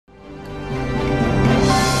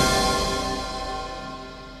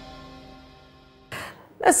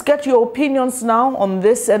Let's get your opinions now on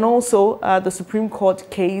this, and also the Supreme Court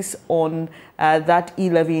case on that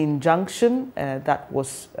e-levy injunction that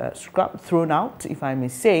was thrown out, if I may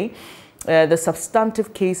say. The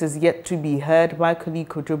substantive case is yet to be heard. My colleague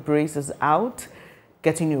Kojo Brace is out,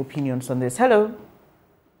 getting your opinions on this. Hello.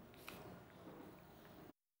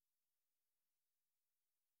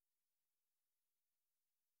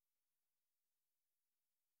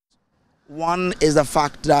 One is the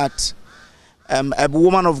fact that a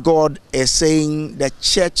woman of God is saying the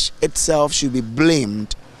church itself should be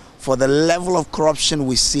blamed for the level of corruption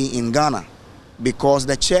we see in Ghana, because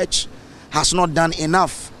the church has not done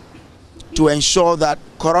enough to ensure that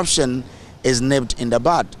corruption is nipped in the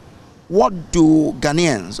bud. What do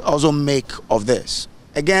Ghanaians also make of this?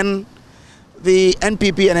 Again, the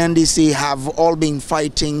NPP and NDC have all been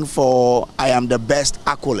fighting for "I am the best"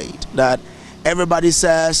 accolade, that everybody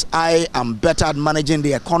says I am better at managing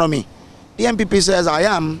the economy. The NPP says I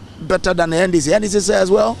am better than the NDC. NDC says,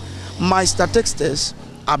 well, my statistics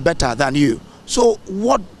are better than you. So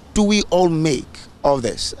what do we all make of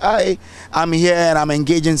this? I'm here and I'm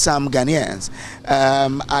engaging some Ghanaians.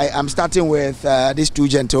 I'm starting with these two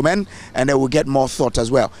gentlemen, and then we'll get more thought as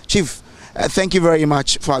well. Chief, thank you very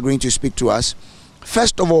much for agreeing to speak to us.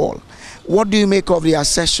 First of all, what do you make of the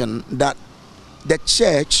assertion that the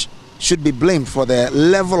church should be blamed for the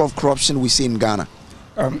level of corruption we see in Ghana?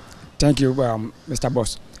 Thank you, Mr.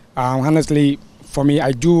 Boss. Honestly, for me,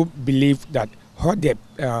 I do believe that what the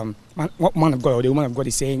man of God or the woman of God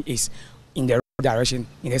is saying is in the right direction,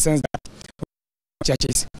 in the sense that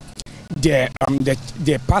churches,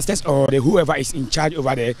 the pastors or the whoever is in charge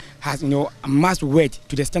over there has, must wait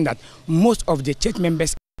to the extent that most of the church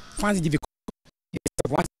members find it difficult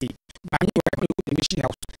once they the mission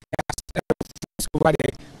house over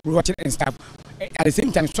there watching and stuff. At the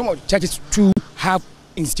same time, some of the churches too have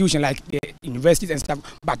institutions like the universities and stuff,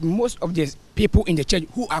 but most of the people in the church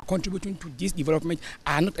who are contributing to this development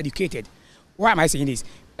are not educated. Why am I saying this?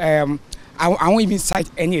 I won't even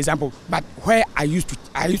cite any example, but where I used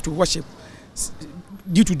to worship,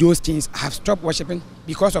 due to those things, I have stopped worshiping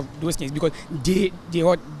because of those things, because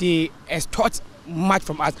they extort much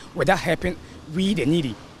from us without helping we the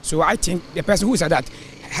needy. So I think the person who said that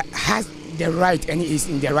has the right and is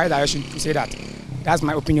in the right direction to say that. That's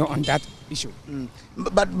my opinion on that issue.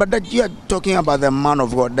 But that you are talking about the man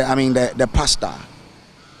of God, the pastor.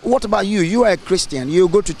 What about you? You are a Christian. You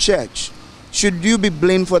go to church. Should you be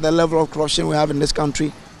blamed for the level of corruption we have in this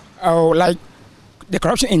country? Oh, like the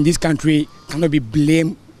corruption in this country cannot be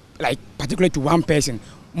blamed, like particularly to one person,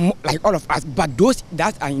 like all of us. But those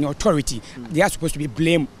that are in authority, they are supposed to be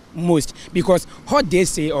blamed most, because what they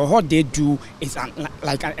say or what they do is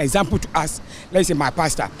like an example to us. Let's say my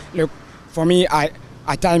pastor. Look, for me,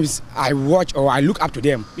 at times I watch or I look up to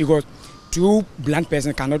them, because two blind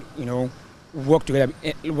persons cannot, work together.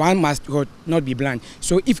 One must not be blind.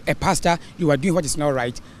 So if a pastor, you are doing what is not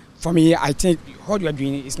right, for me, I think what you are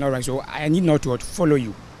doing is not right. So I need not to follow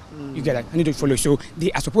you. You get that? I need to follow. So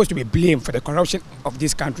they are supposed to be blamed for the corruption of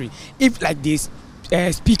this country. If like this,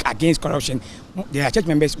 speak against corruption, their church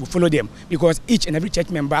members will follow them, because each and every church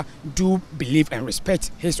member do believe and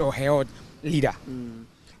respect his or her leader.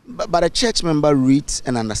 But a church member reads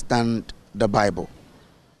and understands the Bible,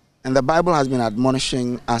 and the Bible has been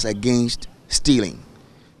admonishing us against stealing.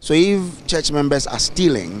 So if church members are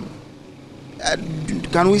stealing,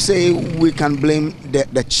 can we say we can blame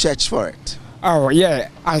the church for it? Oh yeah,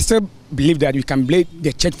 I still believe that we can blame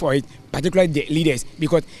the church for it, particularly the leaders,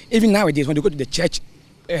 because even nowadays when they go to the church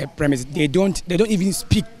premise, they don't even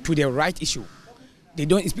speak to the right issue. They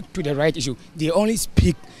don't speak to the right issue. They only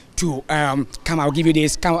speak to come, I'll give you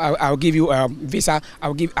this, come, I'll give you visa,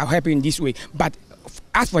 I'll help you in this way. But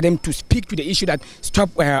as for them to speak to the issue that stop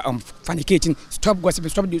fornicating, stop gossiping,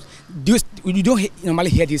 stop this, you don't normally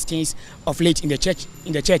hear these things of late in the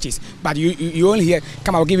churches. But you only hear,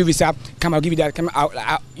 come, I'll give you visa, come, I'll give you that, come,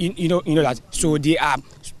 you know that. So they are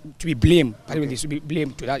to be blamed. They should be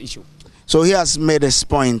blamed to that issue. So he has made this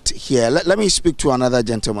point here. Let me speak to another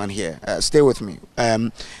gentleman here. Stay with me.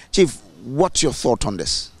 Chief, what's your thought on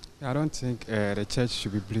this? I don't think the church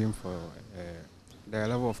should be blamed for the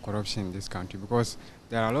level of corruption in this country, because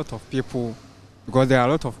there are a lot of people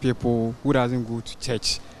who doesn't go to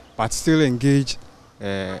church but still engage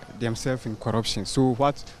themselves in corruption. So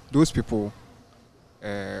what those people,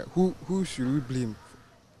 who should we blame?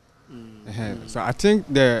 So I think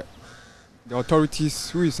the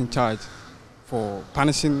authorities who is in charge for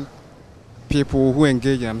punishing people who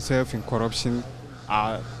engage themselves in corruption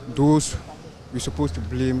are those we're supposed to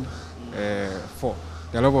blame for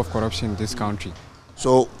the level of corruption in this country.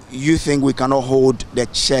 So you think we cannot hold the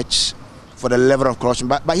church for the level of corruption.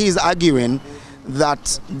 But he is arguing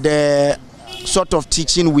that the sort of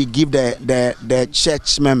teaching we give the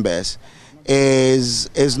church members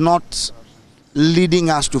is not leading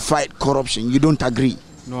us to fight corruption. You don't agree?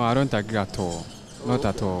 No, I don't agree at all. Not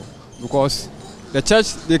at all. Because the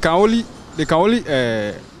church, they can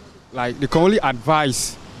only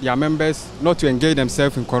advise their members not to engage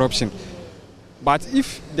themselves in corruption. But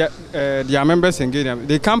if their members engage them,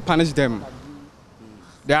 they can't punish them.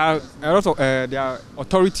 There are a lot of there are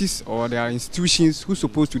authorities or there are institutions who are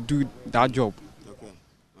supposed to do that job. Okay.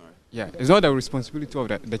 All right. Yeah, it's not the responsibility of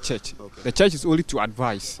the church. Okay. The church is only to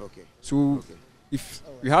advise. Okay. So if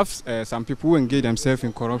we have some people who engage themselves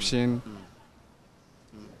in corruption,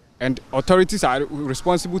 and authorities are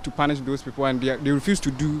responsible to punish those people, and they refuse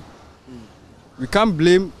to do, we can't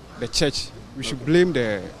blame the church. We should blame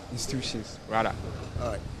the institutions rather. All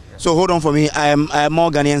right. So hold on for me. I am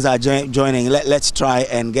more Ghanaians are joining. Let's try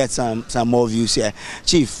and get some more views here.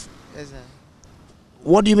 Chief, yes, sir.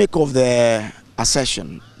 What do you make of the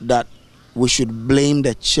assertion that we should blame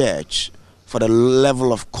the church for the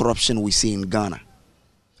level of corruption we see in Ghana?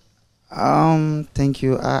 Thank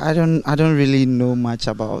you. I don't really know much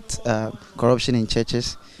about corruption in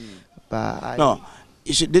churches, but no,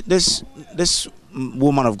 you should, this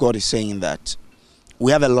woman of God is saying that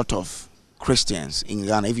we have a lot of Christians in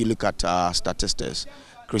Ghana. If you look at our statistics,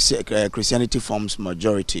 Christianity forms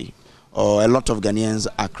majority, or a lot of Ghanaians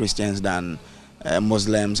are Christians than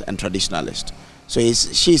Muslims and traditionalists. So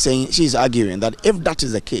she's arguing that if that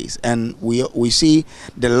is the case, and we see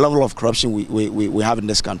the level of corruption we have in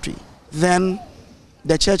this country, then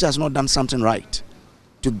the church has not done something right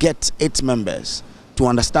to get its members to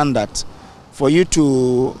understand that for you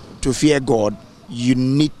to fear God, you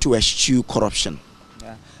need to eschew corruption.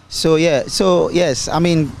 So yes, I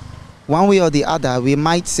mean, one way or the other, we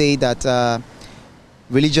might say that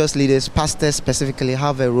religious leaders, pastors specifically,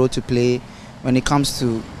 have a role to play when it comes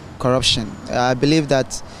to corruption. I believe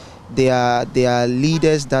that they are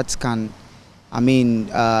leaders that can, I mean,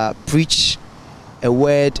 preach a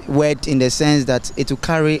word in the sense that it will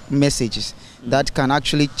carry messages that can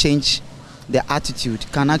actually change the attitude,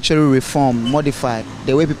 can actually reform, modify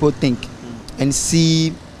the way people think, and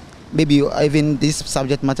see maybe even this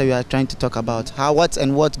subject matter we are trying to talk about,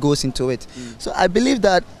 what goes into it. So I believe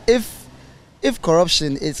that if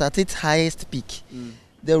corruption is at its highest peak,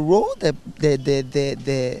 the role the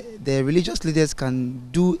religious leaders can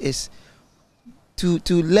do is to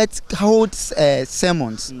hold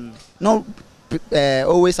sermons, not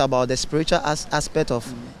always about the spiritual aspect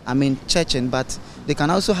of I mean churching, but they can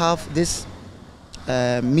also have this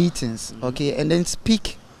meetings, okay, and then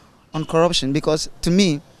speak on corruption. Because to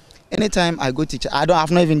me, anytime I go to church,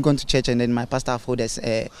 I've not even gone to church and then my pastor holds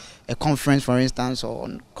a conference, for instance,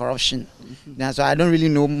 on corruption. Yeah, so I don't really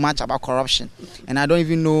know much about corruption, and I don't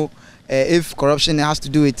even know if corruption has to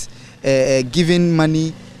do with giving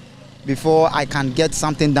money before I can get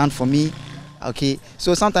something done for me. Okay,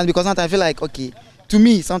 so sometimes I feel like, okay, to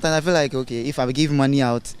me sometimes I feel like, okay, if I give money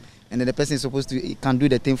out and then the person is supposed to can do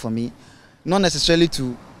the thing for me, not necessarily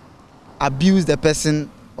to abuse the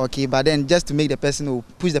person, okay, but then just to make the person or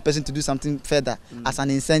push the person to do something further as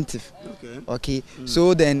an incentive. Okay.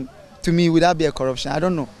 So then to me, would that be a corruption? I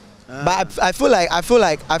don't know. But I feel like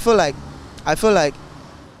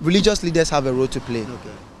religious leaders have a role to play.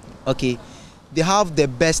 Okay. They have the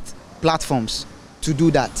best platforms to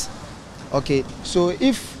do that. Okay. So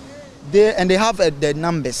if they have the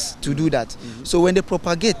numbers to do that. So when they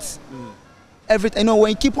propagate everything,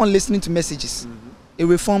 when you keep on listening to messages, it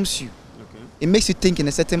reforms you. It makes you think in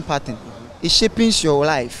a certain pattern. It shapes your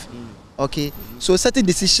life. Okay. So certain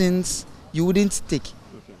decisions you wouldn't take,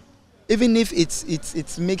 even if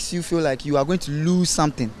it makes you feel like you are going to lose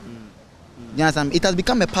something. You understand? It has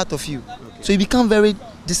become a part of you. So you become very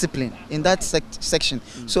disciplined in that section.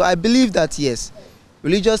 So I believe that yes,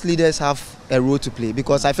 religious leaders have a role to play,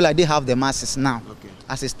 because I feel like they have the masses now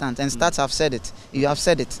as it stands. And stats have said it. You have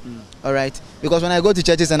said it. All right. Because when I go to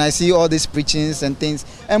churches and I see all these preachings and things,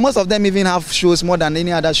 and most of them even have shows more than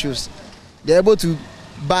any other shows, they're able to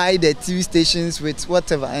buy the TV stations with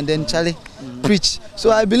whatever and then preach.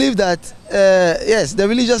 So I believe that yes, the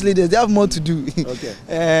religious leaders, they have more to do.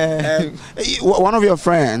 One of your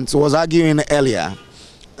friends was arguing earlier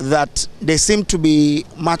that they seem to be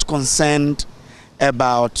much concerned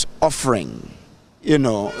about offering,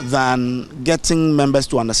 than getting members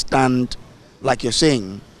to understand, like you're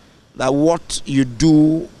saying, that what you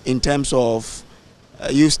do in terms of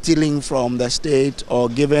you stealing from the state or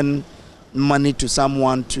giving money to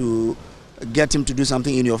someone to get him to do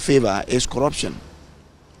something in your favor is corruption.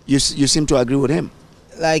 You seem to agree with him.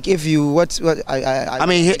 Like if you what I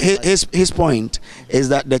mean, his point is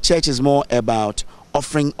that the church is more about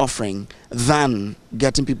offering than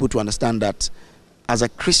getting people to understand that as a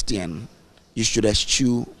Christian you should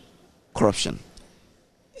eschew corruption.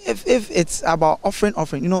 If it's about offering,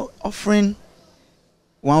 you know, offering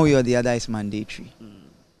one way or the other is mandatory.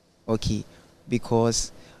 Okay,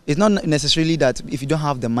 because it's not necessarily that if you don't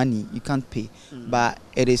have the money you can't pay, but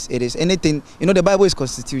it is anything. You know, the Bible is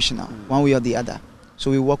constitutional, one way or the other. So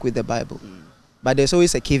we work with the Bible, but there's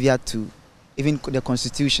always a caveat to even the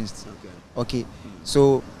constitutions. Okay,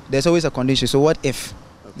 so there's always a condition. So what if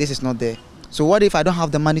this is not there? So what if I don't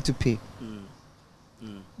have the money to pay?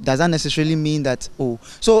 Does that necessarily mean that, oh,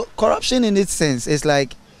 so corruption in its sense is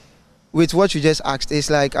like, with what you just asked, it's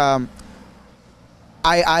like I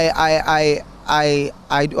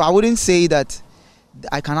wouldn't say that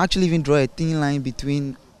I can actually even draw a thin line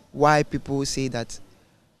between why people say that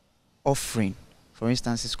offering, for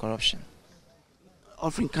instance, is corruption.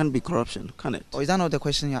 Offering can't be corruption, can it? Or is that not the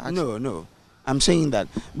question you're asking? No. I'm saying that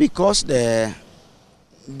because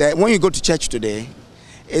when you go to church today,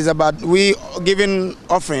 it's about we giving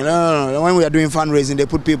offering. When we are doing fundraising, they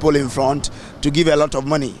put people in front to give a lot of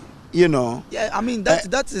money. You know. Yeah, I mean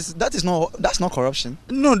that's not corruption.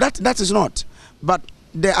 No, that is not. But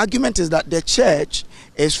the argument is that the church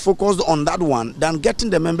is focused on that one than getting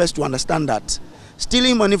the members to understand that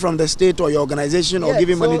stealing money from the state or your organization or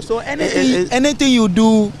giving money. So anything you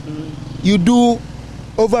do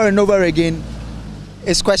over and over again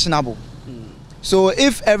is questionable. So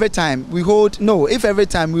if every time we hold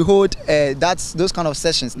that's those kind of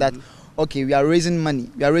sessions that okay, we are raising money,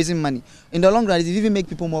 in the long run it even make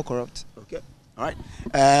people more corrupt. Okay, all right,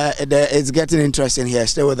 it's getting interesting here.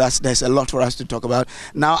 Stay with us, there's a lot for us to talk about.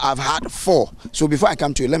 Now I've had 4, so before I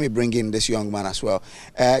come to you, let me bring in this young man as well.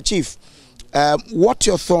 Chief, what's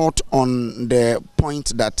your thought on the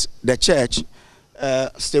point that the church,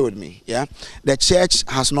 stay with me, yeah, the church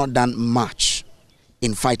has not done much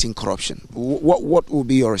in fighting corruption? What will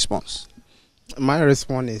be your response? My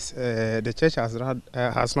response is the church has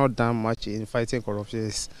not done much in fighting corruption.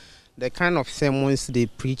 It's the kind of sermons they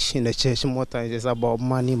preach in the church more times is about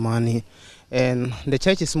money, and the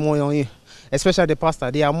church is more, especially the pastor,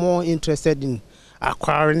 they are more interested in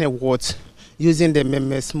acquiring awards, using the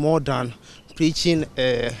members more than preaching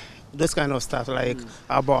those kind of stuff, like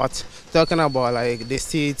about talking about like the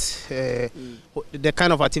state, the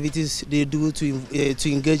kind of activities they do to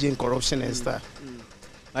engage in corruption and stuff.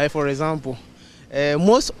 Like for example,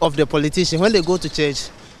 most of the politicians, when they go to church,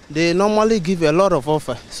 they normally give a lot of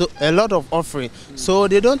offering. So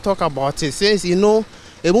they don't talk about it. Since you know,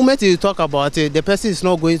 the moment you talk about it, the person is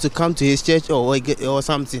not going to come to his church or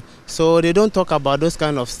something. So they don't talk about those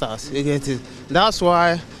kind of stuff. You get it? That's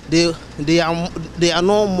why they are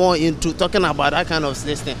no more into talking about that kind of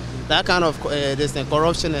system,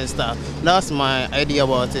 corruption and stuff. That's my idea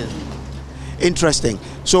about it. Interesting.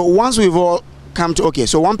 So once we've all come to, okay,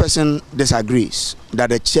 so one person disagrees that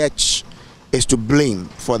the church is to blame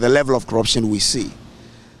for the level of corruption we see.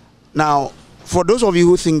 Now, for those of you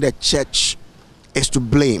who think the church is to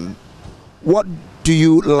blame, what do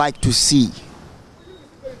you like to see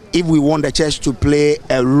if we want the church to play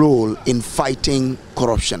a role in fighting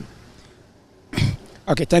corruption?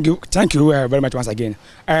 Okay, thank you very much once again.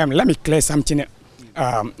 Let me clear something.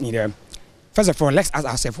 First of all, let's ask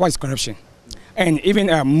ourselves, what is corruption? And even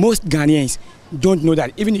most Ghanaians don't know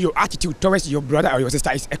that even your attitude towards your brother or your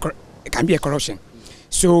sister can be a corruption.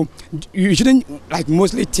 So you shouldn't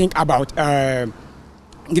mostly think about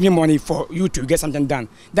giving money for you to get something done.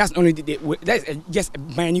 That's only that's just a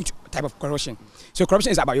minute type of corruption. So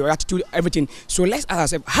corruption is about your attitude, everything. So let's ask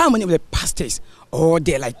ourselves, how many of the pastors or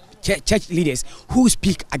the church leaders who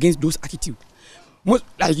speak against those attitudes? Most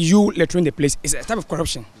like you lecturing the place is a type of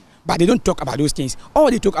corruption. But they don't talk about those things.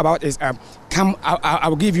 All they talk about is, come, I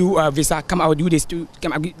will give you a visa, come, I will do this,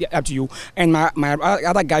 come, I'll give it up to you. And my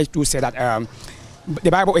other guys too said that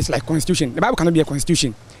the Bible is like constitution. The Bible cannot be a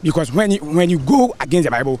constitution because when you go against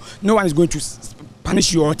the Bible, no one is going to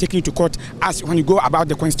punish you or take you to court as when you go about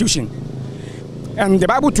the constitution. And the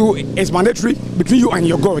Bible too is mandatory between you and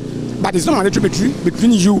your God, but it's not mandatory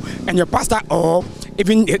between you and your pastor or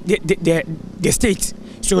even the state.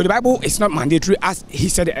 So the Bible is not mandatory, as he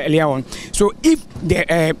said earlier on. So if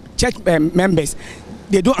the church members,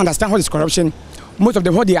 they don't understand what is corruption, most of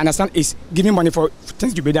them, what they understand is giving money for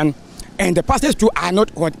things to be done. And the pastors too are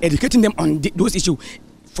not educating them on those issues.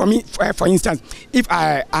 For me, for instance, if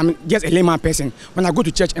I am just a layman person, when I go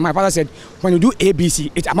to church and my father said, when you do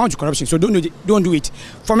ABC, it amounts to corruption, so don't do it.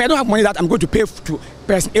 For me, I don't have money that I'm going to pay to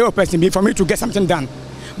person A or person B for me to get something done.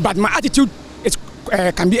 But my attitude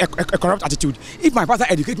can be a corrupt attitude. If my pastor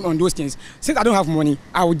educates me on those things, since I don't have money,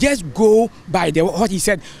 I will just go by what he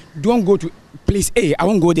said. Don't go to place A. I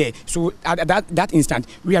won't go there. So at that instant,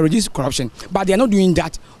 we are reducing corruption. But they are not doing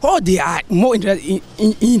that. All they are more interested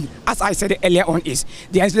in, as I said earlier on, is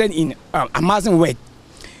they are interested in amassing wealth.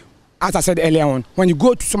 As I said earlier on, when you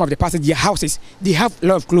go to some of the pastors, their houses, they have a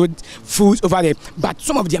lot of clothes, food over there, but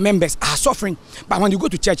some of their members are suffering. But when you go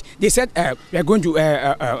to church, they said we are going to,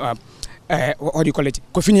 what do you call it,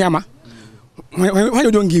 Kofiniyama. When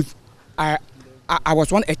you don't give, I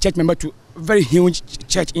was a church member to a very huge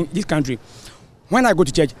church in this country. When I go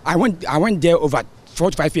to church, I went there over 4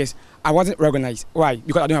 to 5 years. I wasn't recognized. Why?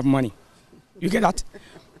 Because I don't have money. You get that?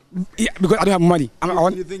 Yeah, because I don't have money.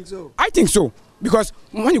 You think so? I think so. Because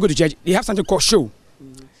when you go to church, they have something called show.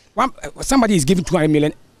 Somebody is giving 200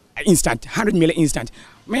 million instant, 100 million instant.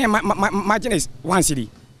 My margin is 1 cedi.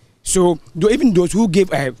 So even those who give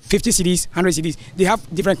 50 cedis, 100 cedis, they have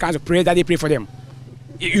different kinds of prayers that they pray for them.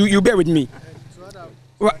 You bear with me.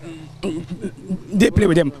 Well, they play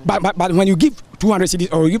with them. But when you give 200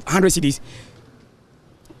 cedis or you give 100 cedis,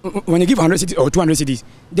 when you give 100 cedis or 200 cedis,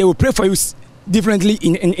 they will pray for you differently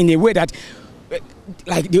in a way that,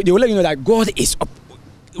 like, they will let you know that God is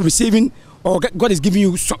receiving, or God is giving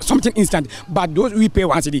you something instant. But those who pay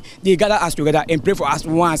 1 cedi, they gather us together and pray for us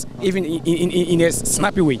once, even in a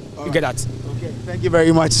snappy way. You get that? Okay, thank you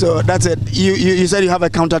very much. So that's it. You said you have a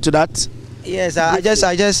counter to that? Yes,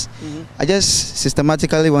 I just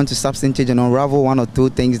systematically want to substantiate and unravel 1 or 2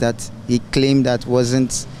 things that he claimed that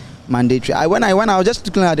wasn't mandatory. When I was just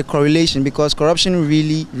looking at the correlation, because corruption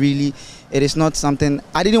really, it is not something,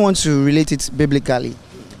 I didn't want to relate it biblically.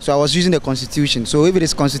 So I was using the constitution. So if it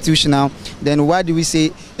is constitutional, then why do we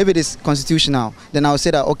say, if it is constitutional, then I will say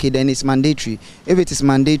that, okay, then it's mandatory. If it is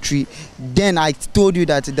mandatory, then I told you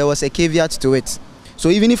that there was a caveat to it. So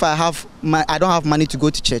even if I don't have money to go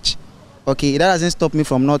to church, okay, that doesn't stop me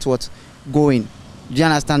from not going. Do you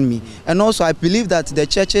understand me? And also I believe that the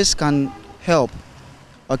churches can help,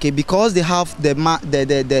 okay, because they have the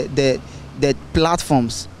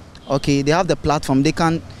platforms. Okay, they have the platform. They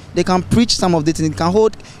can preach some of the things.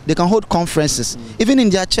 They can hold conferences, even in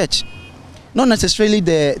their church. Not necessarily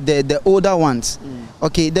the older ones.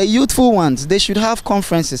 Okay, the youthful ones, they should have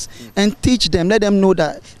conferences and teach them, let them know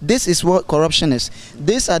that this is what corruption is.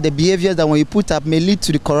 These are the behaviors that when you put up may lead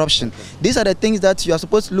to the corruption. These are the things that you are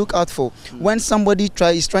supposed to look out for. When somebody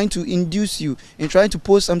is trying to induce you and trying to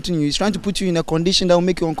post something new, is trying to put you in a condition that will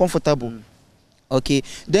make you uncomfortable. Okay,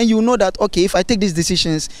 then you know that, okay, if I take these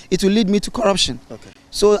decisions, it will lead me to corruption. Okay.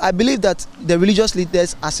 So I believe that the religious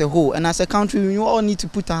leaders as a whole and as a country, we all need to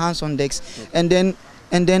put our hands on decks. Okay.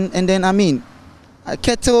 And then I mean,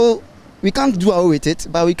 kettle, we can't do away with it,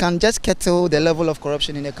 but we can just kettle the level of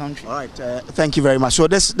corruption in the country. All right, thank you very much. So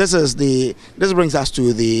this brings us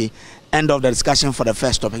to the end of the discussion for the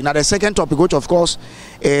first topic. Now the second topic, which of course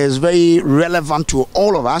is very relevant to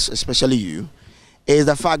all of us, especially you, is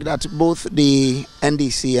the fact that both the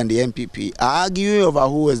NDC and the NPP are arguing over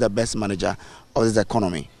who is the best manager of this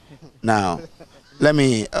economy. Now, let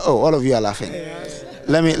me. Oh, all of you are laughing.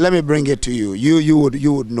 Let me bring it to you. You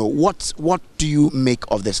would know what do you make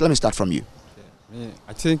of this? Let me start from you.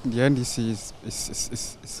 I think the NDC is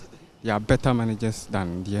they are better managers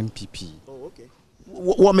than the NPP. Oh, okay.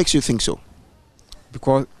 What makes you think so?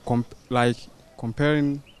 Because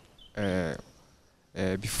comparing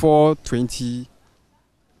before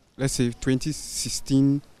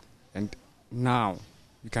 2016 and now,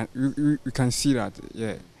 you can see that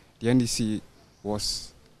the NDC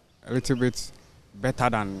was a little bit better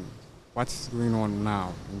than what's going on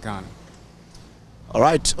now in Ghana. All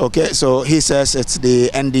right, okay, so he says it's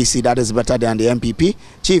the NDC that is better than the NPP.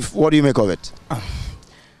 Chief, what do you make of it?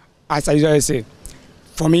 As I usually say,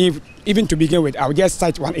 for me, even to begin with, I will just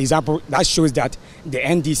cite one example that shows that the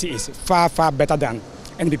NDC is far, far better than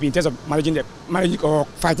NPP in terms of managing or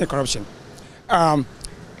fighting corruption.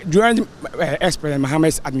 During ex-President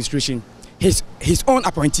Mohammed's administration, his own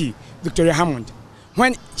appointee, Victoria Hammond,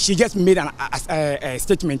 when she just made a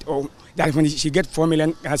statement that when she gets 4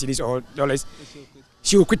 million cedis or dollars,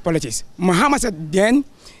 she will quit politics. Mohammed said, then,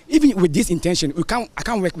 even with this intention, I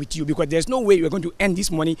can't work with you because there's no way we're going to earn this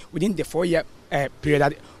money within the 4-year period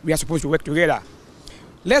that we are supposed to work together.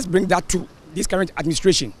 Let's bring that to this current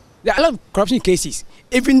administration. There are a lot of corruption cases,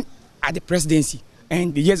 even at the presidency,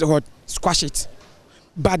 and the years ahead squash it.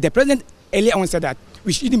 But the president earlier on said that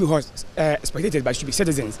we shouldn't be spectators, but should be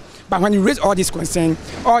citizens. But when you raise all this concern,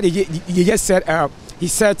 he just said, he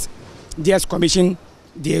said, there's commission,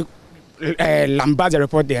 they lambast the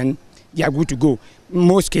report then, they are good to go.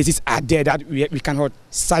 Most cases are there that we cannot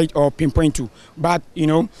cite or pinpoint to. But, you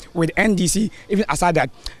know, with NDC, even aside that,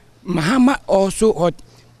 Mahama also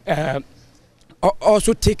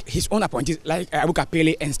take his own appointees, like Abu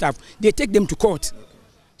Kapele and stuff. They take them to court.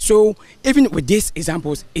 So even with these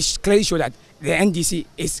examples, it's clearly show that the NDC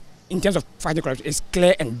is, in terms of fighting corruption, is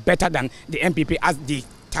clear and better than the MPP as they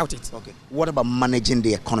tout it. Okay. What about managing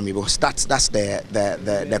the economy? Because that's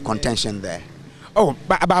the contention there. Oh,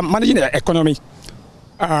 but about managing the economy,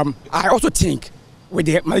 I also think with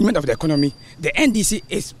the management of the economy, the NDC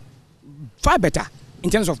is far better in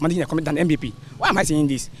terms of managing the economy than MPP. Why am I saying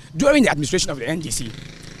this? During the administration of the NDC,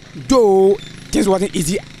 though things wasn't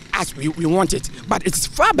easy as we want it, but it's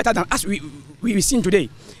far better than as we've seen today,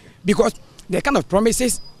 because the kind of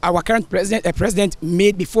promises our current president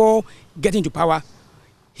made before getting to power,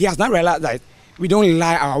 he has not realized that we don't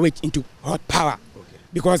lie our way into hot power,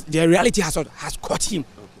 because the reality has caught him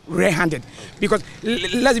red-handed. Because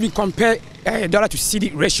let's even compare dollar to CD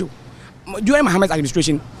ratio. During Mohammed's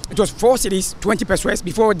administration, it was 4 cities, 20 pesos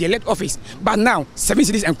before they left office, but now 7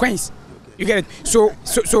 cities and coins. You get it? So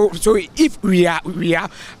if we are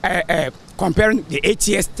comparing the 8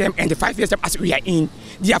 years term and the 5 years term as we are in,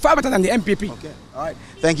 they are far better than the MPP. Okay, all right.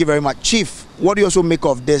 Thank you very much, Chief. What do you also make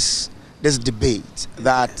of this debate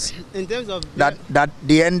that in terms of that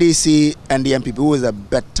the NDC and the MPP, who is a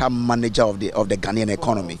better manager of the Ghanaian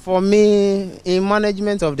economy? For me, in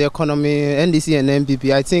management of the economy, NDC and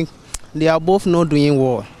MPP, I think they are both not doing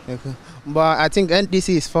well. Okay. But I think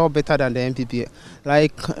NDC is far better than the MPP.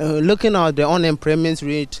 Like looking at the unemployment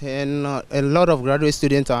rate, and a lot of graduate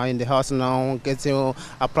students are in the house now,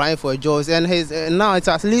 applying for jobs, and now it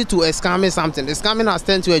has led to a scamming something. The scamming has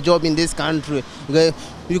turned to a job in this country, okay?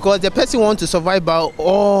 Because the person wants to survive by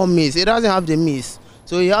all means. It doesn't have the means.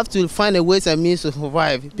 So you have to find a ways and means to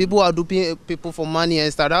survive. People are duping people for money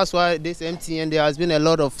and stuff. That's why this MTN, there has been a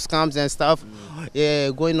lot of scams and stuff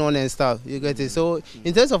going on and stuff. You get it? So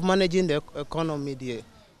in terms of managing the economy there,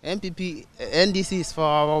 NDC is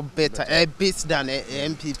far better, a bit than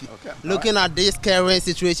MPP. Okay. Looking at this current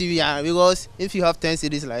situation we are, because if you have 10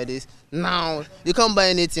 cities like this, now you can't buy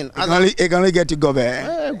anything. It can only get to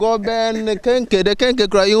Gobe. Gobe, Kenke, the Kenke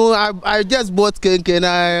cry. I just bought Kenke and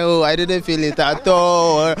I didn't feel it at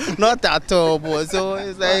all. Not at all, boy. So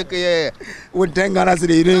it's like, yeah. With 10 Ghana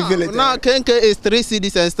city, you didn't feel it. Now Kenke is 3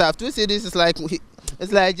 cities and stuff. 2 cities is like,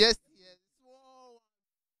 it's like just.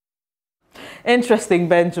 Interesting,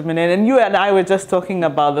 Benjamin. And you and I were just talking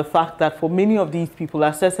about the fact that for many of these people,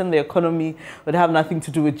 assessing the economy would have nothing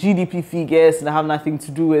to do with GDP figures and have nothing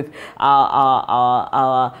to do with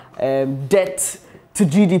our debt to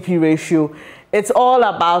GDP ratio. It's all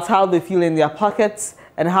about how they feel in their pockets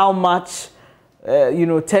and how much, 10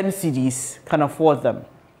 cedis can afford them.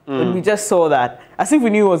 And we just saw that. As if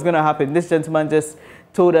we knew what was going to happen. This gentleman just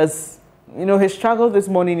told us, his struggle this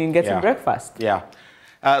morning in getting breakfast. Yeah.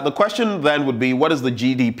 The question then would be, what is the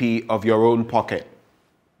GDP of your own pocket?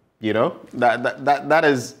 That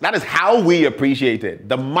is how we appreciate it.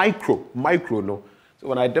 The micro, no. So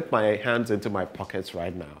when I dip my hands into my pockets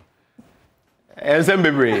right now, that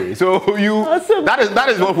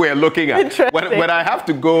is what we're looking at. When I have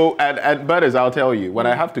to go, and Bertus, I'll tell you, when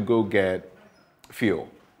I have to go get fuel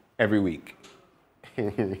every week.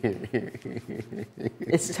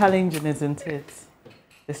 It's challenging, isn't it?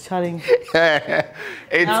 It's challenging.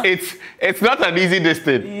 It's not an easy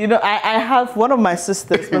distance. I have one of my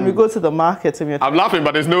sisters, when we go to the market, and I'm laughing,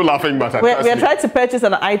 but there's no laughing matter. We're trying to purchase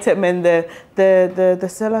an item, and the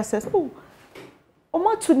seller says, things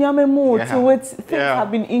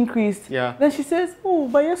have been increased. Yeah. Then she says,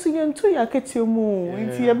 but yes, you need to we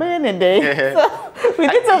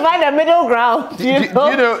need to find a middle ground. Do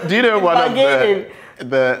you know one of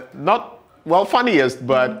the not funniest,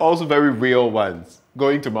 but also very real ones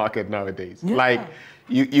going to market nowadays? Yeah. Like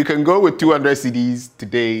you can go with 200 CDs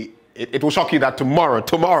today. It will shock you that tomorrow.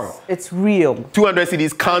 It's real. 200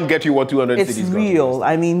 CDs can't get you what 200 CDs. It's real.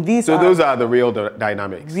 I mean, those are the real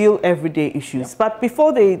dynamics. Real everyday issues. Yeah. But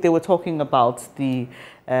before they were talking about the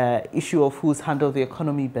issue of who's handled the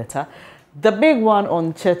economy better, the big one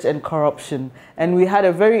on church and corruption, and we had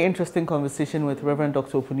a very interesting conversation with Reverend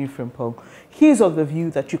Dr. Opuni Frimpong. He's of the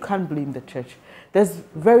view that you can't blame the church. There's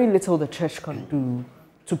very little the church can do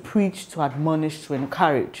to preach, to admonish, to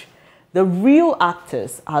encourage. The real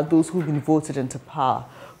actors are those who've been voted into power,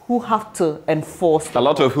 who have to enforce. A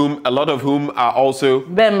lot of whom are also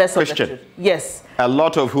members Christian. Of the church. Yes. A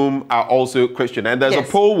lot of whom are also Christian, and there's a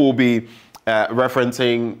poll we'll be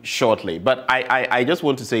referencing shortly. But I just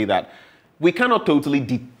want to say that we cannot totally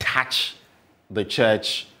detach the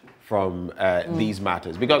church from these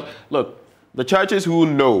matters, because look, the churches who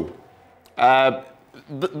know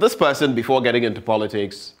This person, before getting into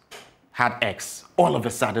politics, had X. All of a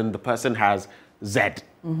sudden, the person has Z.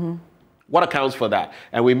 What accounts for that?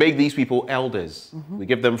 And we make these people elders. We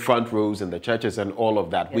give them front rows in the churches and all of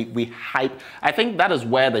that. Yes. We hype. I think that is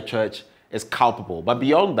where the church is culpable. But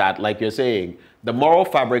beyond that, like you're saying, the moral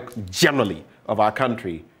fabric generally of our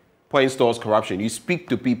country points towards corruption. You speak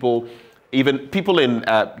to people, even people in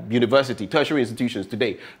university, tertiary institutions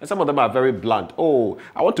today, and some of them are very blunt. Oh,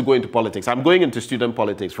 I want to go into politics. I'm going into student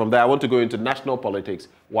politics. From there, I want to go into national politics.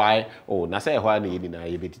 Why? Oh,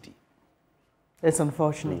 it's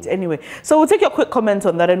unfortunate. Anyway, so we'll take your quick comment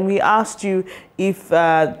on that, and we asked you if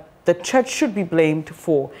the church should be blamed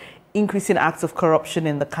for increasing acts of corruption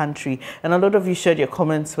in the country. And a lot of you shared your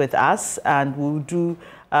comments with us, and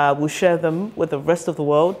we'll share them with the rest of the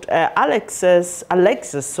world. Alexis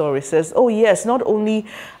says, oh yes, not only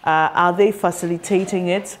are they facilitating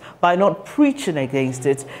it by not preaching against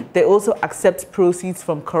it, they also accept proceeds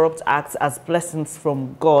from corrupt acts as blessings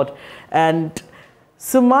from God. And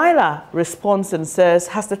Sumaila responds and says,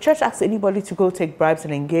 has the church asked anybody to go take bribes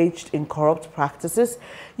and engaged in corrupt practices?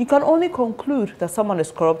 You can only conclude that someone is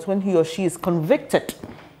corrupt when he or she is convicted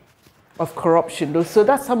of corruption. So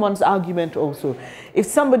that's someone's argument also. If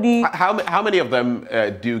somebody... How many of them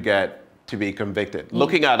do get to be convicted?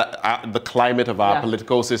 Looking at the climate of our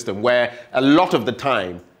political system, where a lot of the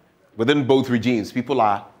time, within both regimes, people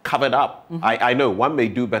are covered up. I know one may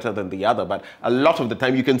do better than the other, but a lot of the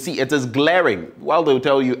time you can see it is glaring. Well, they'll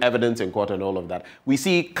tell you evidence in court and all of that. We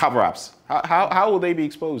see cover-ups. How will they be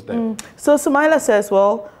exposed then? So Sumaila says,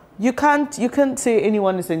 well, you can't say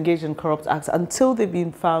anyone is engaged in corrupt acts until they've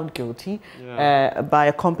been found guilty by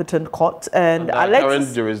a competent court. And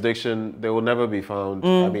current jurisdiction, they will never be found.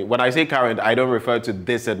 I mean, when I say current, I don't refer to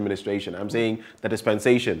this administration. I'm saying the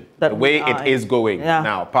dispensation, the way it is going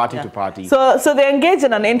now, party to party. So they engage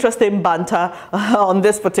in an interesting banter on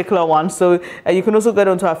this particular one. So you can also get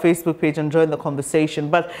onto our Facebook page and join the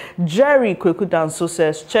conversation. But Jerry Kwekudanso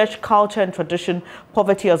says, church culture and tradition,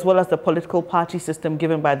 poverty, as well as the political party system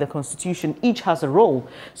given by the Constitution, each has a role.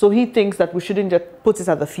 So he thinks that we shouldn't just put it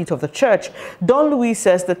at the feet of the church. Don Louis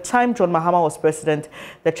says the time John Mahama was president,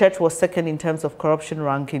 the church was second in terms of corruption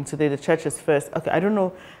ranking. Today, the church is first. Okay, I don't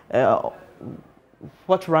know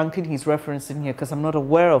what ranking he's referencing here because I'm not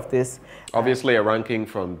aware of this. Obviously, a ranking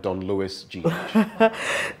from Don Louis G.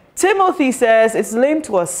 Timothy says it's lame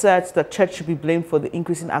to assert that church should be blamed for the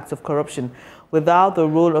increasing acts of corruption. Without the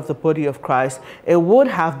role of the body of Christ, it would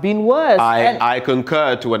have been worse. I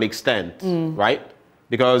concur to an extent, right?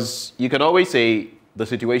 Because you can always say the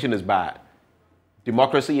situation is bad.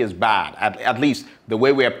 Democracy is bad. At least the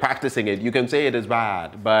way we are practicing it, you can say it is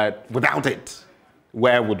bad. But without it,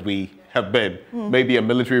 where would we have been? Maybe a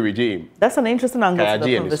military regime. That's an interesting angle to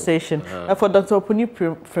the conversation. For Dr. Opuni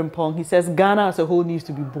Frimpong, he says Ghana as a whole needs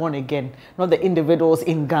to be born again. Not the individuals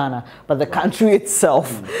in Ghana, but the country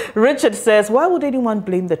itself. Richard says, why would anyone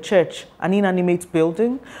blame the church? An inanimate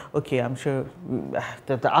building? Okay, I'm sure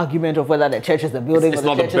the argument of whether the church is the building or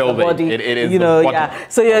the church is the body. It is the body.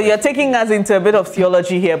 So you're taking us into a bit of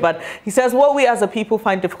theology here. But he says, what we as a people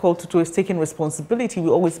find difficult to do is taking responsibility. We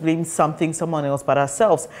always blame someone else but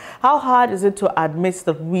ourselves. How hard is it to admit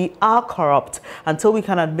that we are corrupt? Until we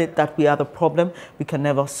can admit that we are the problem, we can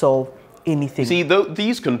never solve anything. See,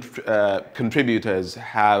 these contributors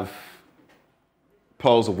have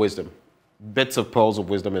pearls of wisdom, bits of pearls of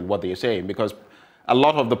wisdom in what they're saying, because a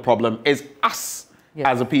lot of the problem is us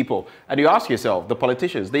as a people. And you ask yourself, the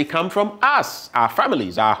politicians, they come from us, our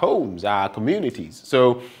families, our homes, our communities.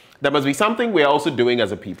 So there must be something we're also doing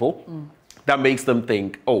as a people that makes them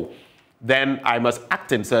think, oh, then I must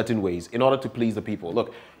act in certain ways in order to please the people.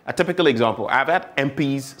 Look, a typical example, I've had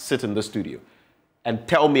MPs sit in the studio and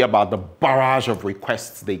tell me about the barrage of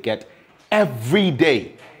requests they get every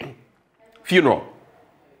day. Funeral,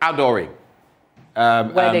 outdooring,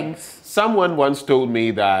 weddings. Someone once told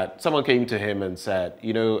me that someone came to him and said,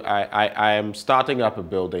 you know, I am starting up a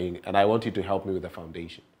building and I want you to help me with the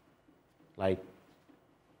foundation. Like,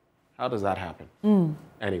 how does that happen?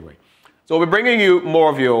 Anyway. So we're bringing you more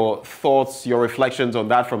of your thoughts, your reflections on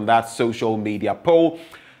that from that social media poll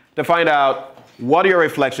to find out what your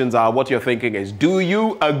reflections are, what your thinking is. Do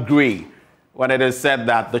you agree when it is said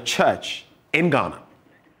that the church in Ghana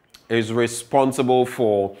is responsible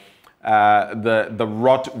for the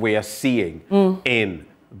rot we are seeing in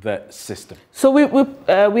the system. So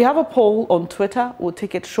we have a poll on Twitter. We'll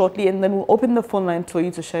take it shortly, and then we'll open the phone line for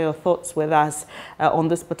you to share your thoughts with us on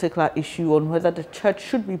this particular issue, on whether the church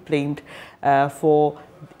should be blamed for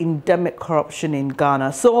endemic corruption in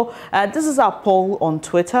Ghana. So this is our poll on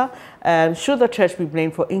Twitter. Should the church be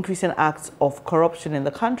blamed for increasing acts of corruption in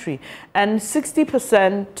the country? And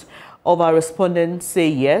 60% of our respondents say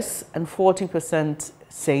yes, and 40%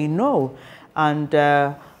 say no.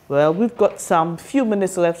 And well, we've got some few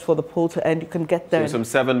minutes left for the poll to end. You can get there. So some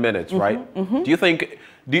 7 minutes, right? Do you think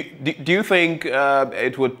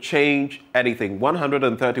it would change anything?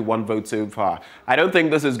 131 votes so far. I don't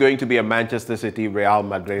think this is going to be a Manchester City Real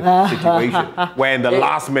Madrid situation where in the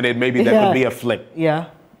last minute maybe there could be a flip. Yeah.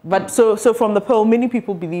 But so from the poll, many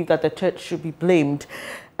people believe that the church should be blamed.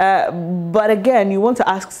 But again, you want to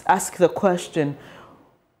ask the question,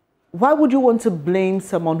 why would you want to blame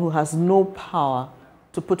someone who has no power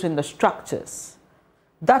to put in the structures?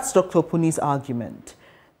 That's Dr. Puni's argument.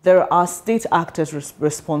 There are state actors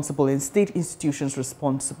responsible and state institutions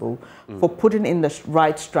responsible for putting in the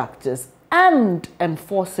right structures and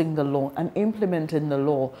enforcing the law and implementing the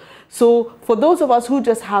law. So for those of us who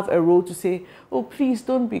just have a role to say, oh, please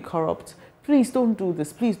don't be corrupt, please don't do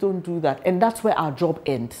this, please don't do that, and that's where our job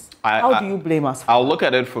ends. How do you blame us for I'll look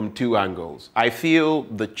at it from two angles. I feel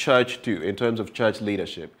the church too, in terms of church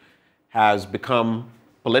leadership, has become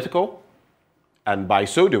political, and by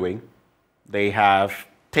so doing, they have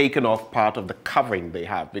taken off part of the covering they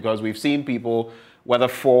have, because we've seen people, whether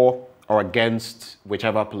for or against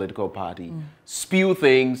whichever political party, spew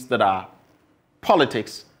things that are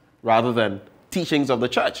politics rather than teachings of the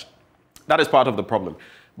church. That is part of the problem.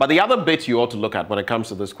 But the other bit you ought to look at when it comes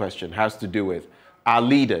to this question has to do with our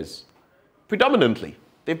leaders. Predominantly,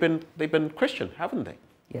 they've been Christian, haven't they?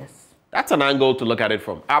 Yes. That's an angle to look at it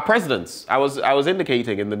from. Our presidents, I was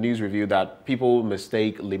indicating in the news review that people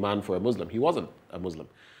mistake Liman for a Muslim. He wasn't a Muslim.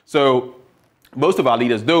 So most of our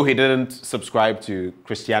leaders, though he didn't subscribe to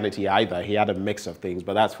Christianity either, he had a mix of things,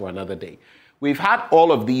 but that's for another day. We've had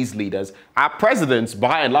all of these leaders. Our presidents,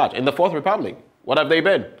 by and large, in the Fourth Republic, what have they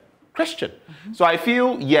been? Christian. So I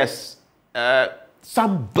feel, yes,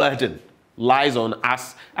 some burden lies on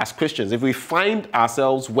us as Christians. If we find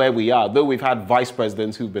ourselves where we are, though we've had vice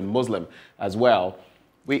presidents who've been Muslim as well,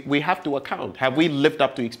 we have to account. Have we lived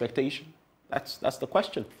up to expectation? That's the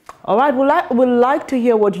question. All right, we'd like to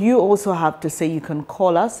hear what you also have to say. You can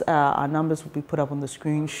call us. Our numbers will be put up on the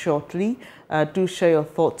screen shortly. Do share your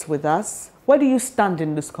thoughts with us. Where do you stand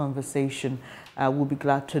in this conversation? We'll be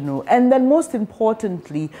glad to know. And then most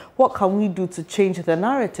importantly, what can we do to change the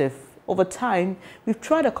narrative? Over time, we've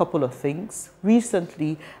tried a couple of things.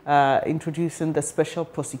 Recently, introducing the special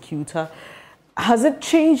prosecutor. Has it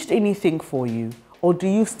changed anything for you? Or do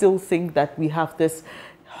you still think that we have this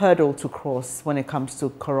hurdle to cross when it comes to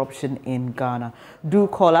corruption in Ghana? Do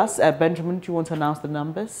call us. Benjamin, do you want to announce the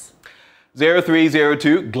numbers?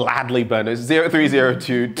 0302, gladly burners,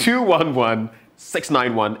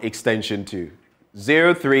 0302-211-691, extension 2.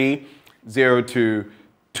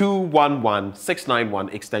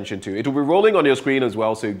 0302-211-691, extension 2. It will be rolling on your screen as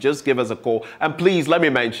well, so just give us a call. And please, let me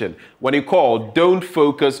mention, when you call, don't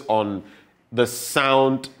focus on the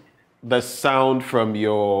sound from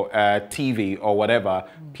your TV or whatever.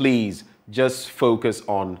 Please, just focus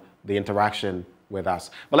on the interaction with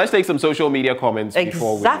us. But let's take some social media comments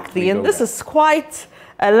before we Exactly, and this is quite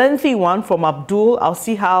a lengthy one from Abdul. I'll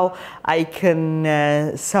see how I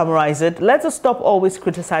can summarize it. Let us stop always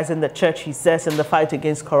criticizing the church, he says, in the fight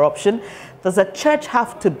against corruption. Does the church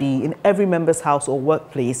have to be in every member's house or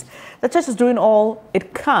workplace? The church is doing all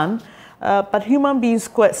it can, but human beings'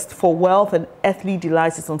 quest for wealth and earthly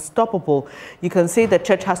delights is unstoppable. You can say the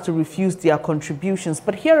church has to refuse their contributions,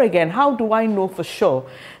 but here again, how do I know for sure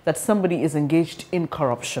that somebody is engaged in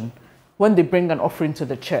corruption when they bring an offering to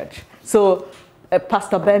the church? So,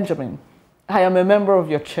 Pastor Benjamin, I am a member of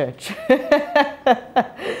your church.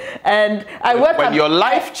 And I work when your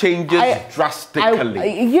life changes drastically.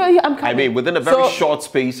 I mean, within a very short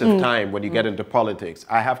space of time, when you get into politics,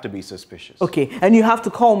 I have to be suspicious. Okay, and you have to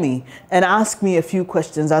call me and ask me a few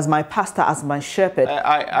questions as my pastor, as my shepherd.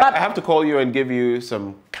 I have to call you and give you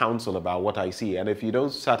some counsel about what I see. And if you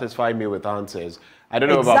don't satisfy me with answers, I don't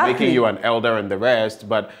know about making you an elder and the rest,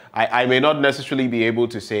 but I may not necessarily be able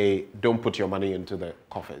to say, don't put your money into the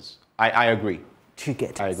coffers. I agree. You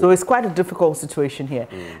get it. So it's quite a difficult situation here.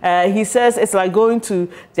 He says it's like going to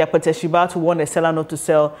the Apateshiba to warn a seller not to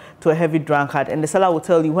sell to a heavy drunkard, and the seller will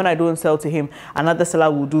tell you, when I don't sell to him, another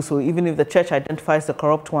seller will do so. Even if the church identifies the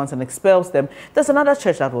corrupt ones and expels them, there's another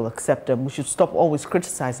church that will accept them. We should stop always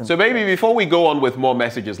criticizing them. So maybe before we go on with more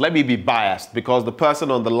messages, let me be biased, because the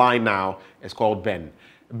person on the line now is called Ben.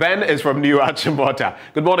 Ben is from New Achimota.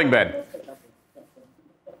 Good morning, Ben.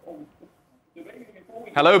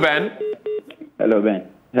 Hello, Ben. Hello, Ben.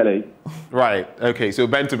 Hello. Right. Okay. So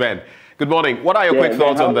Ben to Ben. Good morning. What are your quick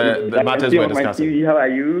thoughts on the matters we're discussing? TV. How are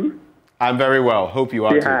you? I'm very well. Hope you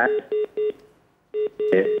are too. Hi.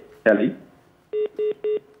 Yes. Hello.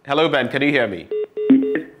 Hello, Ben. Can you hear me?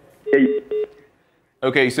 Yes.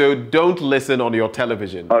 Okay. So don't listen on your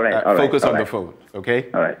television. All right. All right. Focus on right. the phone. Okay.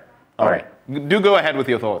 All right. All right. Do go ahead with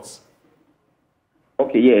your thoughts.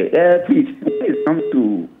 Okay. Yeah. Please, when it comes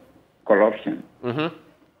to corruption,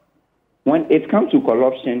 when it comes to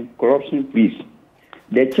corruption, please,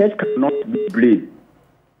 the church cannot be blamed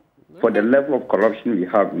for the level of corruption we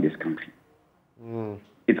have in this country.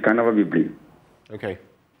 It can never be blamed. Okay.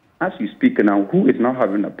 As you speak now, who is now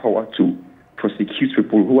having the power to prosecute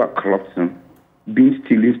people who are corrupting,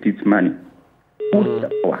 stealing state money? Who is the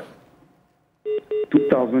power?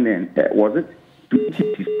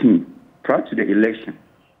 2016, prior to the election,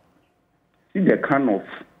 see the kind of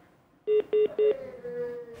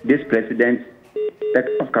this president, the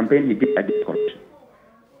kind of campaign he did against corruption.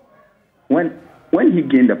 When he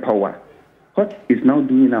gained the power, what is now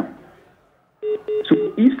doing now?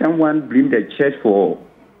 So if someone blames the church for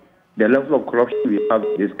the level of corruption we have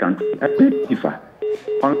in this country, I beg differ.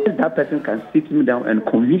 Unless that person can sit me down and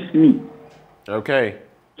convince me. Okay.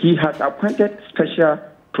 He has appointed special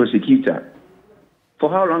prosecutor. For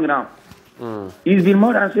how long now? It's been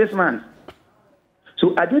more than 6 months.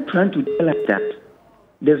 So are they trying to tell us that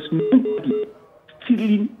there's nobody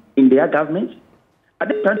stealing in their government? Are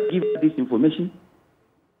they trying to give us this information?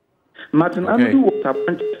 Martin Amadou was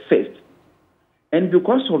appointed first. And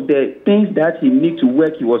because of the things that he needs to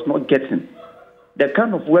work, he was not getting. The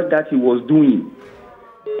kind of work that he was doing.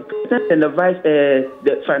 The president and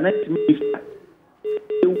the finance minister,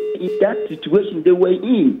 in that situation they were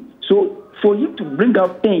in. So for him to bring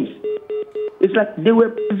out things, it's like they were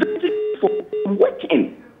preventing from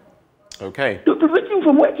working. Okay. They were preventing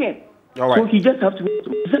from working. All right. So he just has to work.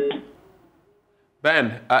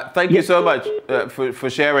 Ben, thank you so much for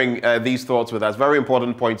sharing these thoughts with us. Very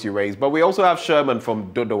important points you raised. But we also have Sherman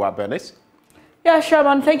from Dodowa, Bernice. Yeah,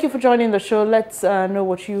 Sherman, thank you for joining the show. Let's know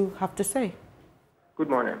what you have to say. Good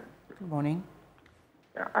morning. Good morning.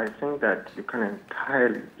 Yeah, I think that you can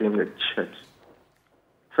entirely blame the church.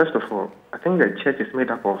 First of all, I think the church is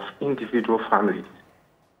made up of individual families.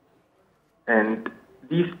 And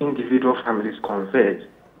these individual families converge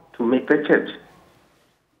to make the church.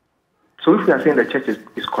 So if we are saying the church is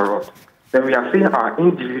corrupt, then we are saying our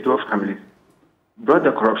individual families brought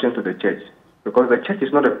the corruption to the church. Because the church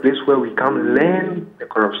is not a place where we come learn the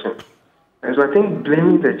corruption. And so I think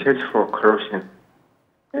blaming the church for corruption,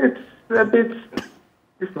 it's a bit,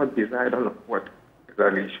 it's not bizarre. I don't know what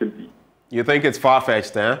exactly it should be. You think it's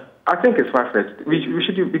far-fetched, eh? I think it's far-fetched. We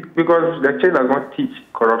should do, because the church does not teach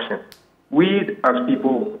corruption. We as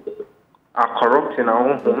people are corrupt in our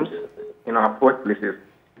own homes, in our workplaces,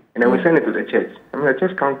 and then we send it to the church. I mean, the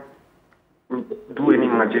church can't do any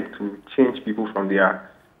magic to change people from their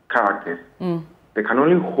characters. They can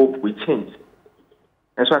only hope we change.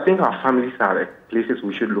 And so I think our families are the places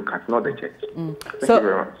we should look at, not the church. Thank you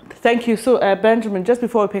very much. Thank you. So, Benjamin, just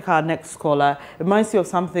before we pick our next caller, it reminds me of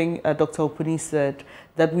something Dr. Opuni said,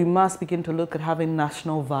 that we must begin to look at having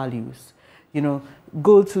national values. You know,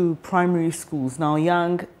 go to primary schools. Now,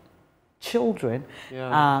 young children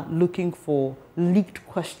are looking for leaked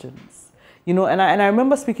questions. You know, and I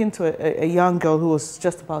remember speaking to a young girl who was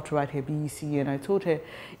just about to write her BEC, and I told her,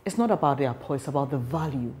 it's not about the apple, it's about the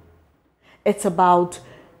value. It's about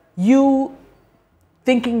you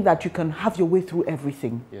thinking that you can have your way through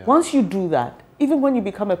everything. Once you do that, even when you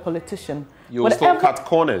become a politician, you'll still cut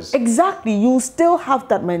corners. Exactly, you'll still have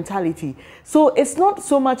that mentality. So it's not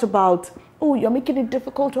so much about, oh, you're making it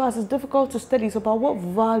difficult to us, it's difficult to study. It's about what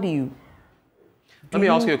value. Let me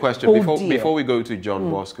ask you a question before we go to John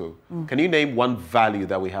Bosco. Can you name one value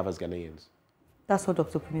that we have as Ghanaians? That's what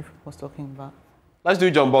Dr. Punif was talking about. Let's do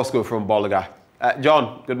John Bosco from Bolga.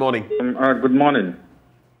 John, good morning. Good morning.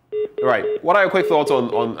 Right. What are your quick thoughts on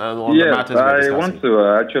the matters we're discussing? I want to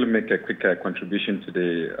actually make a quick contribution to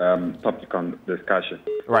the topic on discussion.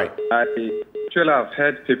 Right. I actually have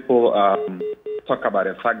heard people talk about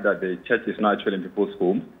the fact that the church is not actually in people's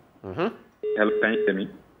homes. Hello, can you hear me?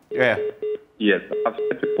 Yeah. Yes, I've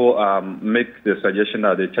heard people make the suggestion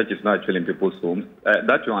that the church is not actually in people's homes.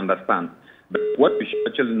 That you understand. But what we should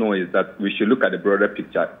actually know is that we should look at the broader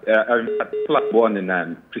picture. People are born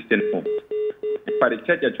in Christian homes. But the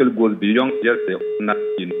church actually goes beyond just the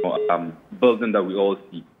building that we all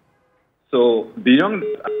see. So beyond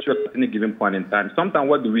actually at any given point in time, sometimes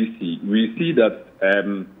what do we see? We see that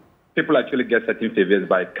people actually get certain favors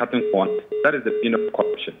by cutting corners. That is the meaning of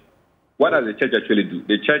corruption. What does the church actually do?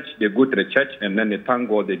 The church, they go to the church and then they thank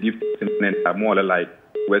God, they give and are more or less like,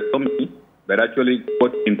 well, so me, but actually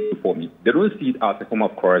God came through for me. They don't see it as a form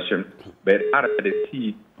of corruption, but rather they see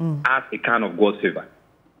it as a kind of God's favor.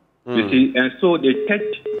 You see, and so the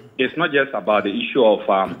church is not just about the issue of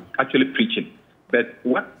actually preaching, but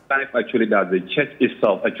what life actually does the church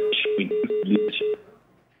itself actually showing leadership.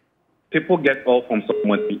 People get all forms of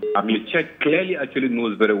money. I mean, the church clearly actually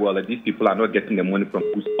knows very well that these people are not getting the money from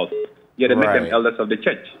whose house. Yet they make them elders of the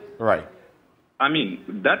church. Right. I mean,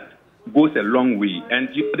 that goes a long way. And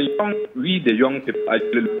we, the young people,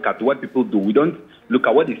 actually look at what people do. We don't look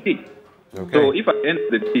at what they say. Okay. So if at the end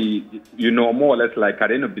of the day, you know, more or less like at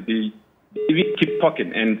the end of the day, if we keep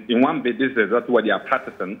talking and in one bit, this is that's what they are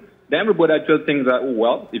practicing, then everybody actually thinks that, oh,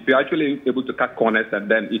 well, if you're actually able to cut corners, and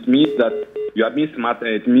then it means that you are being smart, and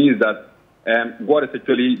it means that God is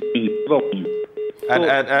actually in favor of you. So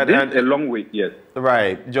this is a long way, yes.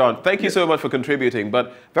 Right, John, thank you so much for contributing,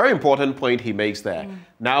 but very important point he makes there.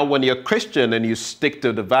 Now, when you're Christian and you stick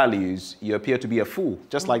to the values, you appear to be a fool,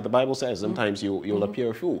 just like the Bible says. Sometimes you'll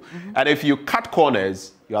appear a fool. And if you cut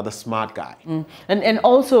corners, you are the smart guy. And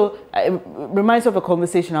also, it reminds me of a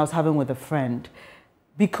conversation I was having with a friend.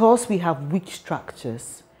 Because we have weak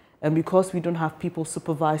structures and because we don't have people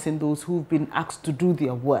supervising those who've been asked to do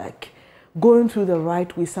their work, going through the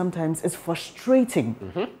right way sometimes is frustrating.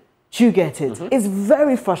 Do you get it? It's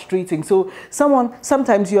very frustrating. So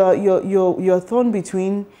sometimes you're thrown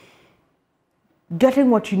between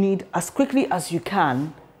getting what you need as quickly as you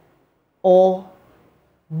can or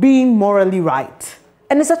being morally right.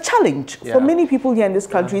 And it's a challenge for many people here in this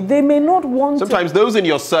country. They may not want Sometimes those in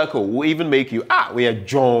your circle will even make you, we are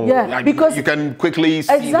John. Yeah, because you can quickly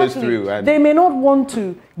see this through. And they may not want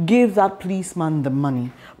to give that policeman the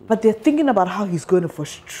money, but they're thinking about how he's going to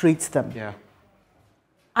frustrate them. Yeah.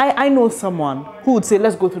 I know someone who would say,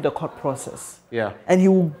 let's go through the court process. Yeah. And he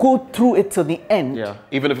will go through it to the end. Yeah.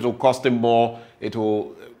 Even if it will cost him more, it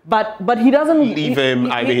will... But he doesn't leave him.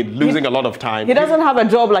 Losing a lot of time. He doesn't have a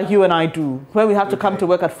job like you and I do, when we have to come to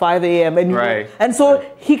work at 5 a.m. And so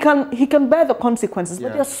he can bear the consequences.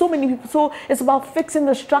 But there are so many people. So it's about fixing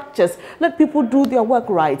the structures. Let people do their work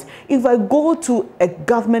right. If I go to a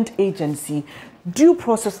government agency, due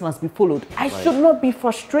process must be followed. I should not be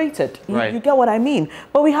frustrated. You get what I mean?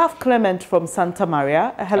 But we have Clement from Santa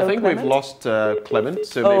Maria. Hello, I think Clement. we've lost Clement,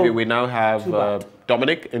 so maybe we now have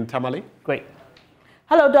Dominic in Tamale. Great.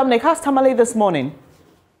 Hello, Dominic. How's Tamale this morning?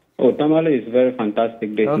 Oh, Tamale is very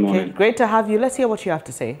fantastic this morning. Okay, great to have you. Let's hear what you have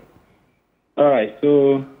to say. All right.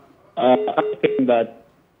 So I think that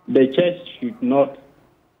the church should not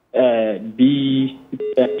be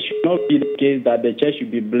the case that the church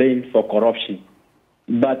should be blamed for corruption.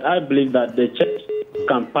 But I believe that the church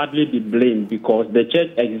can partly be blamed because the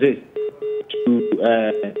church exists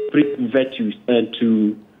to preach virtues and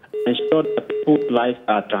to ensure that people's lives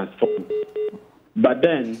are transformed. But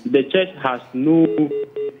then the church has no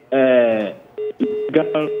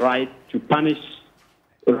legal right to punish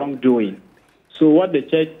wrongdoing. So what the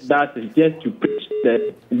church does is just to preach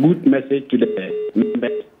the good message to the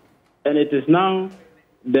members. And it is now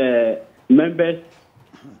the members,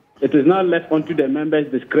 it is now left onto the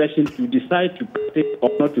members' discretion to decide to practice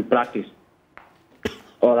or not to practice.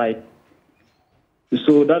 All right.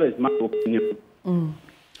 So that is my opinion.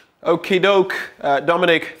 Okie doke.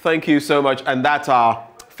 Dominic, thank you so much. And that's our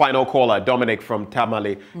final caller, Dominic from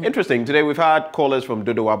Tamale. Interesting. Today we've had callers from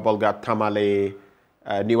Dodowa, Bolga, Tamale,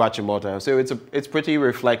 New Achimota. So it's pretty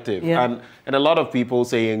reflective. And a lot of people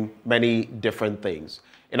saying many different things.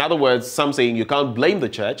 In other words, some saying you can't blame the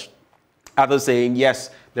church. Others saying,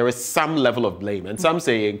 yes, there is some level of blame. And some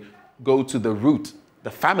saying, go to the root,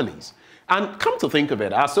 the families. And come to think of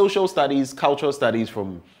it, our social studies, cultural studies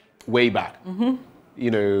from way back, you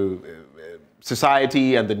know,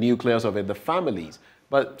 society and the nucleus of it, the families.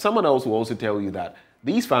 But someone else will also tell you that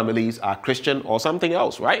these families are Christian or something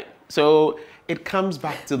else, right? So it comes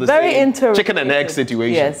back to the same chicken and egg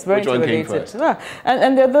situation. Yes, very Which one came first? Yeah.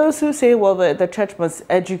 And there are those who say, well, the church must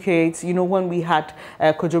educate. You know, when we had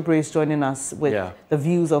Kojo Brace joining us with the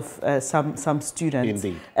views of some students.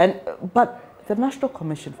 Indeed. But the National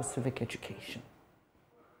Commission for Civic Education.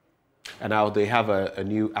 And now they have a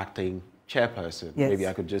new acting chairperson. Yes. Maybe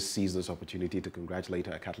I could just seize this opportunity to congratulate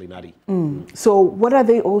her, Kathleen Addy. So what are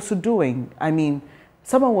they also doing? I mean,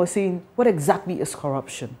 someone was saying, what exactly is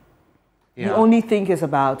corruption? You only think it's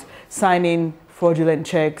about signing fraudulent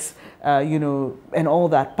checks, you know, and all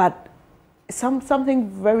that. But something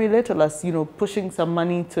very little as, you know, pushing some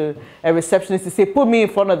money to a receptionist to say, put me in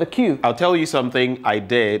front of the queue. I'll tell you something I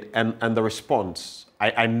did, and the response,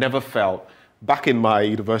 I never felt, back in my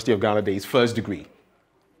University of Ghana days, first degree.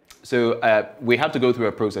 So we had to go through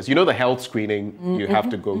a process. You know the health screening you have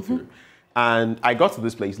to go through. And I got to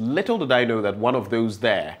this place. Little did I know that one of those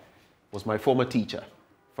there was my former teacher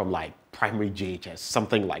from like primary JHS,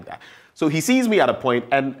 something like that. So he sees me at a point,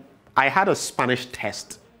 and I had a Spanish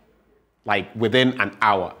test like within an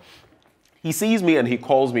hour. He sees me and he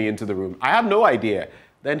calls me into the room. I have no idea.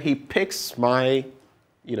 Then he picks my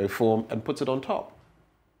form and puts it on top.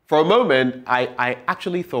 For a moment, I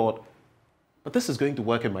actually thought, but this is going to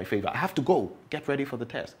work in my favor. I have to go, get ready for the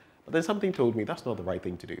test. But then something told me that's not the right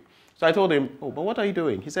thing to do. So I told him, oh, but what are you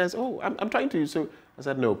doing? He says, oh, I'm trying to. So I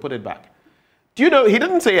said, no, put it back. Do you know, he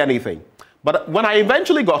didn't say anything. But when I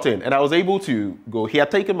eventually got in and I was able to go, he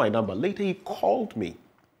had taken my number. Later, he called me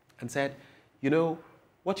and said, you know,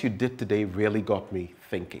 what you did today really got me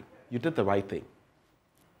thinking. You did the right thing.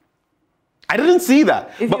 I didn't see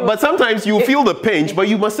that. But sometimes you feel the pinch, but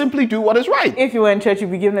you must simply do what is right. If you were in church,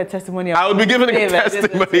 you'd be given a testimony. I would be given a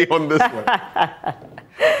testimony on this one.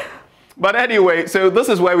 But anyway, so this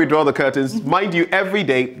is where we draw the curtains. Mind you, every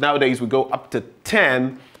day, nowadays, we go up to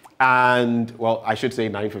 10 and, well, I should say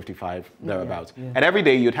 9:55, thereabouts. Yeah. And every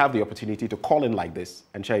day you'd have the opportunity to call in like this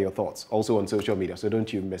and share your thoughts, also on social media, so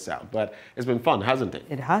don't you miss out. But it's been fun, hasn't it?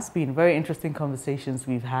 It has been. Very interesting conversations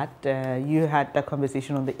we've had. You had that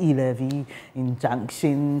conversation on the e-levy,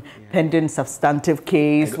 injunction, pending substantive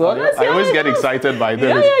case. I always get excited by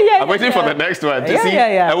this. I'm waiting for the next one to see.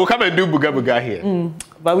 And we'll come and do Buga Buga here.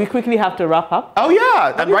 But we quickly have to wrap up. Oh,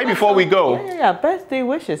 yeah. And right before we go. Birthday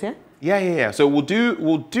wishes, yeah? Yeah. So we'll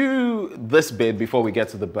do this bit before we get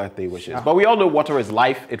to the birthday wishes. But we all know water is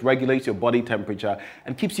life. It regulates your body temperature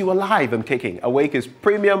and keeps you alive and kicking. Awake is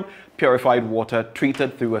premium purified water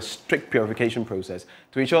treated through a strict purification process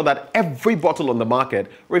to ensure that every bottle on the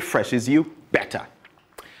market refreshes you better.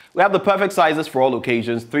 We have the perfect sizes for all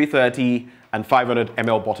occasions, 330 and 500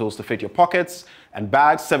 ml bottles to fit your pockets, and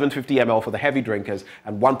bags, 750 ml for the heavy drinkers,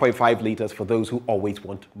 and 1.5 liters for those who always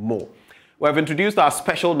want more. We have introduced our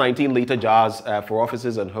special 19-liter jars for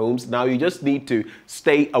offices and homes. Now you just need to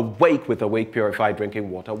stay awake with Awake Purified Drinking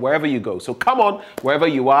Water wherever you go. So come on, wherever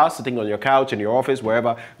you are, sitting on your couch, in your office,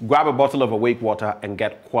 wherever, grab a bottle of Awake Water and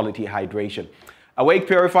get quality hydration. Awake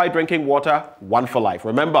Purified Drinking Water, one for life.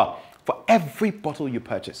 Remember, for every bottle you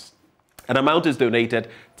purchase, an amount is donated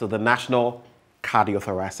to the National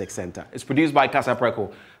Cardiothoracic Center. It's produced by Casa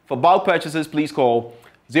Preco. For bulk purchases, please call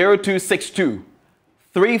 0262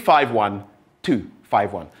 351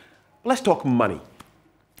 251. Let's talk money.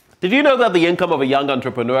 Did you know that the income of a young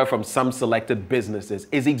entrepreneur from some selected businesses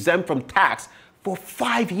is exempt from tax for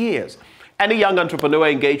 5 years? Any young entrepreneur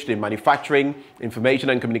engaged in manufacturing,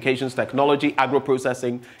 information and communications technology,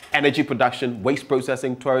 agro-processing, energy production, waste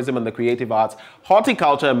processing, tourism and the creative arts,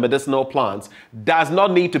 horticulture and medicinal plants does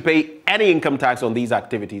not need to pay any income tax on these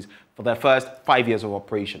activities for their first 5 years of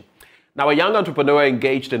operation. Now, a young entrepreneur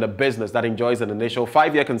engaged in a business that enjoys an initial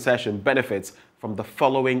 5-year concession benefits from the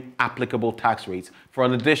following applicable tax rates for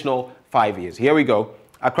an additional 5 years. Here we go.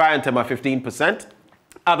 Accra and Tema, 15%.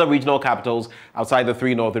 Other regional capitals outside the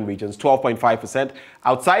 3 northern regions, 12.5%.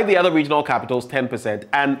 Outside the other regional capitals, 10%.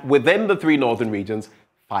 And within the 3 northern regions,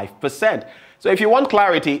 5%. So if you want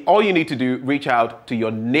clarity, all you need to do, reach out to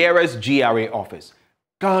your nearest GRA office.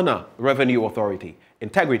 Ghana Revenue Authority.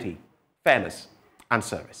 Integrity, fairness, and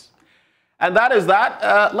service. And that is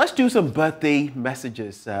that. Let's do some birthday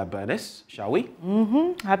messages, Bernice, shall we?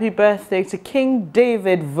 Happy birthday to King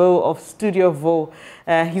David Vo of Studio Vo.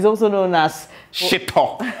 He's also known as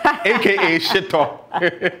Shito, a.k.a. Shito.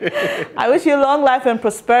 I wish you long life and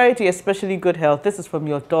prosperity, especially good health. This is from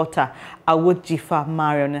your daughter, Awujifa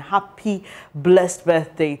Marion. Happy, blessed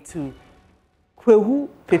birthday to Kwehu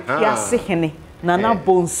Pepia Sehene. Nana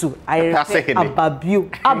Bonsu, Ababio,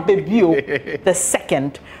 the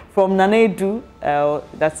second. From Nanedu,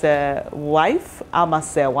 that's a wife,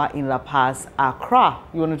 Amasewa in La Paz, Accra.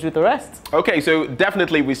 You want to do the rest? Okay, so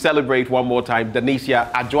definitely we celebrate one more time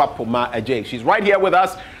Danicia Adjoapoma Ajay. She's right here with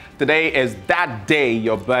us. Today is that day,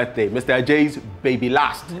 your birthday. Mr. Ajay's baby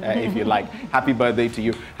last, if you like. Happy birthday to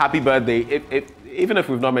you. Happy birthday. Even if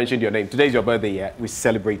we've not mentioned your name, today's your birthday, yeah? We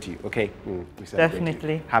celebrate you, okay? We celebrate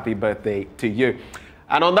Definitely. You. Happy birthday to you.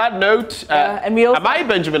 And on that note, am I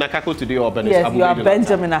Benjamin Akako today or Bernice? Yes, you are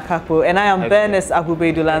Benjamin Akako, and I am Bernice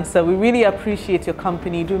Abubedulan. So we really appreciate your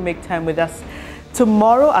company. Do make time with us.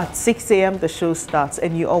 Tomorrow at 6 a.m. the show starts,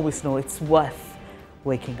 and you always know it's worth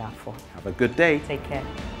waking up for. Have a good day. Take care.